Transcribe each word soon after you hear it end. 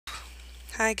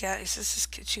Hi guys, this is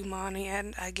Kichumani,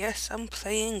 and I guess I'm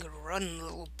playing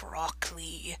Runnin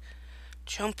Broccoli.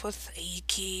 Jump with a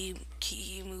key,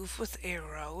 move with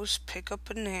arrows, pick up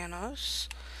bananas,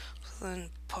 then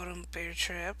put in bear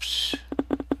traps.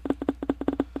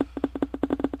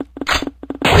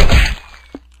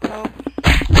 Oh,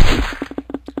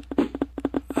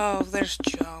 oh, there's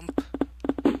jump.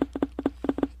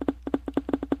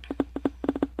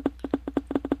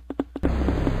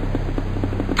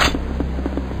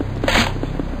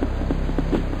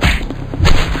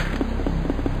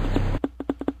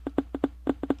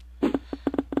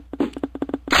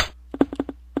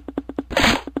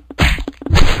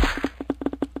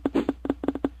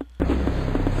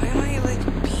 Why am I like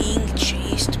being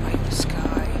chased by this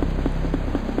guy?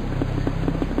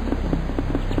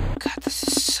 God, this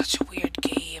is such a weird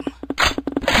game.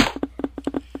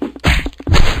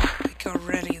 Like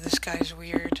already, this guy's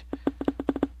weird.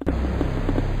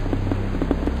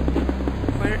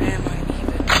 Where am I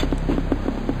even?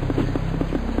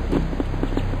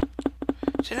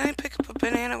 Did I pick up a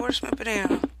banana? Where's my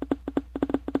banana?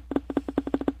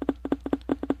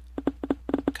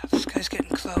 God, this guy's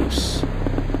getting close.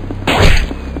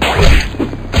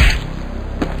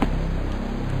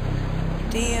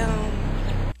 Damn.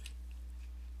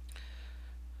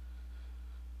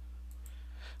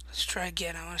 Let's try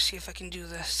again. I want to see if I can do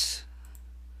this.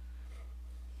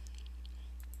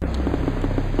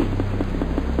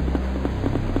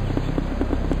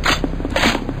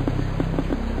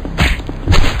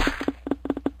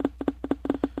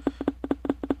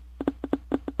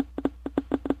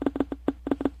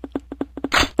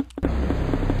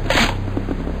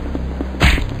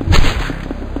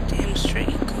 Damn straight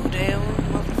you go down,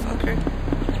 motherfucker.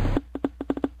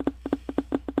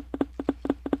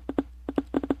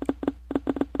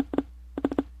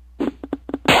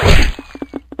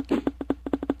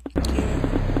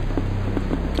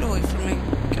 Get away from me.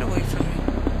 Get away from me.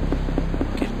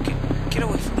 Get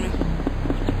away from me.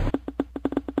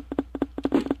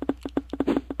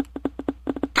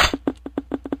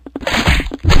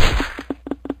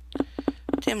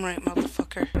 Damn right,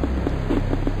 motherfucker.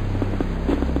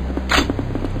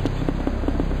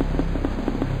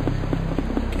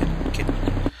 Get,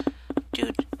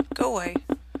 dude, go away.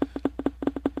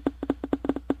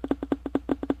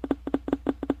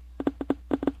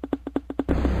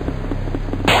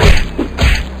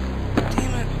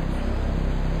 Damn it.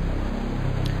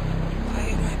 Why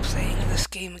am I playing this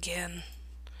game again?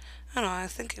 I don't know, I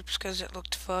think it's because it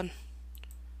looked fun.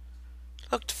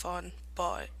 Looked fun,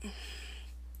 but...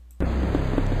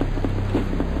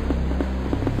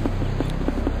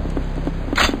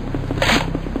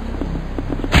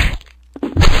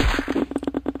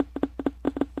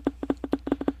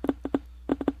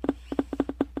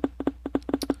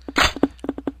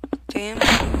 Damn,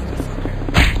 motherfucker.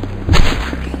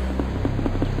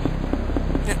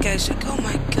 That guy's like, oh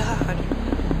my god.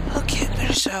 Look at,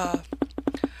 there's a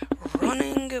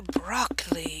running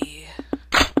broccoli.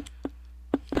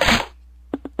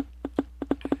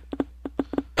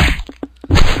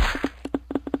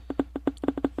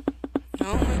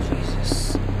 Oh my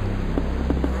Jesus.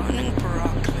 Running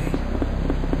broccoli.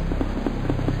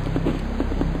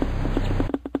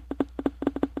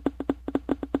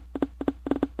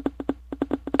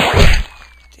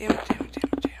 Damn it.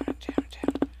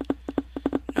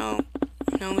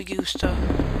 No me gusta.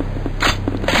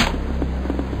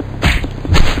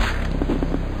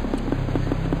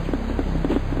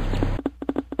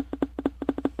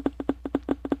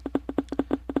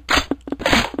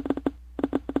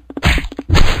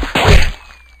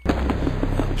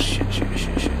 Oh,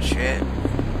 shit.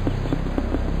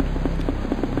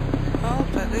 Oh,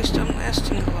 but at least I'm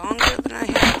lasting longer than I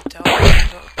have done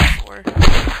before.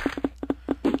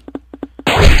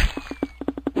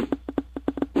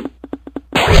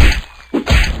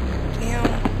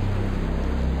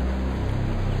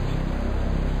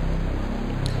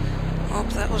 Oh,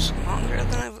 that was longer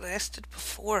than I've lasted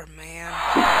before, man.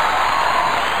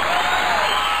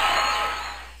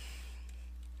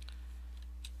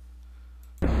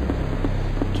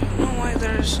 Don't know why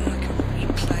there isn't like a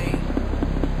replay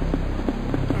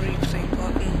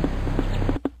button.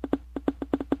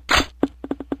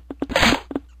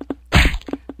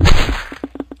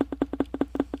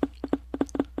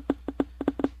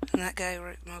 And that guy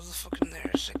right motherfucking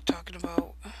there is like talking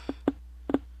about...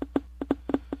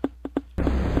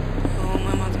 Oh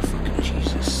my motherfucking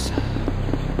Jesus.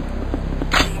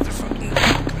 Motherfucking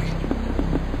broccoli.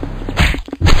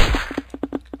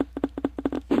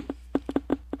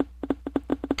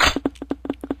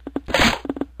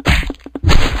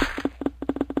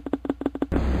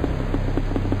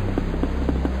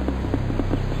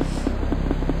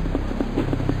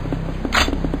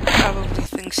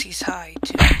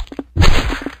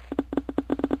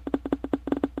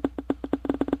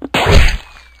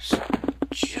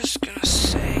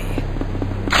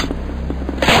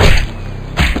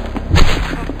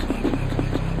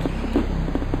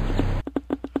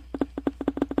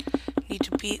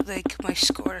 beat, like, my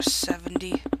score is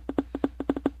 70.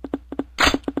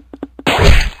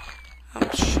 Oh,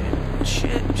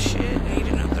 shit, need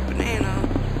another banana.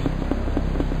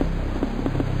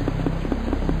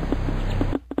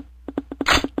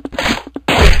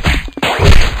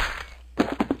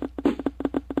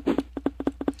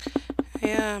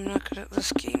 Yeah, I'm not good at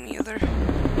this game either.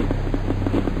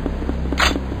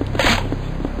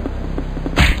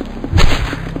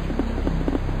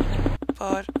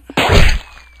 But,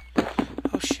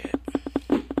 oh shit.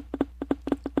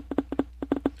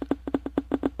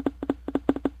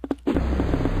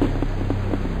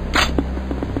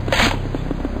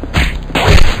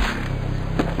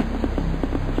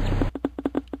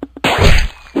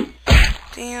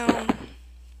 Damn.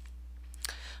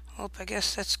 Well, I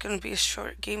guess that's gonna be a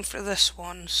short game for this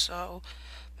one, so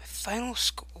my final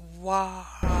score. Wow,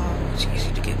 it's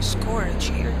easy to get scoreage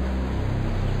here.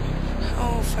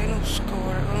 Oh, final score.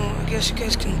 Oh, I guess you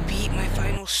guys can beat my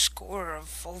final score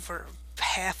of over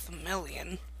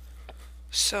 500,000.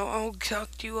 So I'll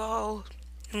talk to you all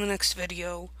in the next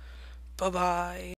video. Bye-bye.